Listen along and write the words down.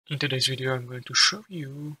In today's video, I'm going to show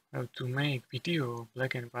you how to make video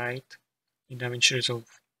black and white in DaVinci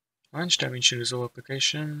Resolve. Launch DaVinci Resolve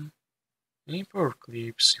application and import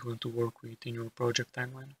clips you want to work with in your project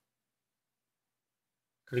timeline.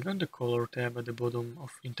 Click on the Color tab at the bottom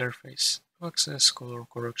of Interface to access color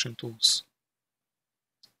correction tools.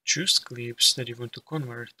 Choose clips that you want to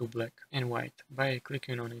convert to black and white by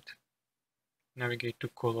clicking on it. Navigate to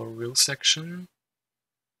Color Wheel section.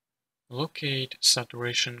 Locate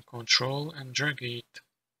Saturation Control and drag it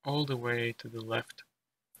all the way to the left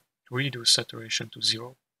to reduce saturation to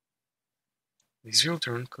 0. This will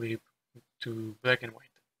turn clip to black and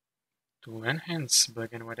white. To enhance black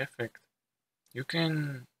and white effect, you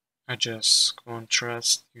can adjust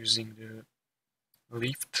contrast using the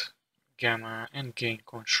lift, gamma, and gain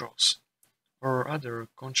controls, or other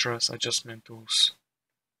contrast adjustment tools.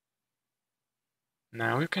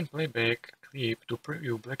 Now you can play back a clip to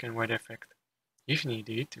preview black and white effect. If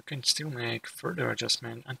needed, you can still make further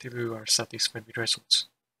adjustment until you are satisfied with results.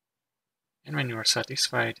 And when you are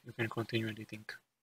satisfied, you can continue editing.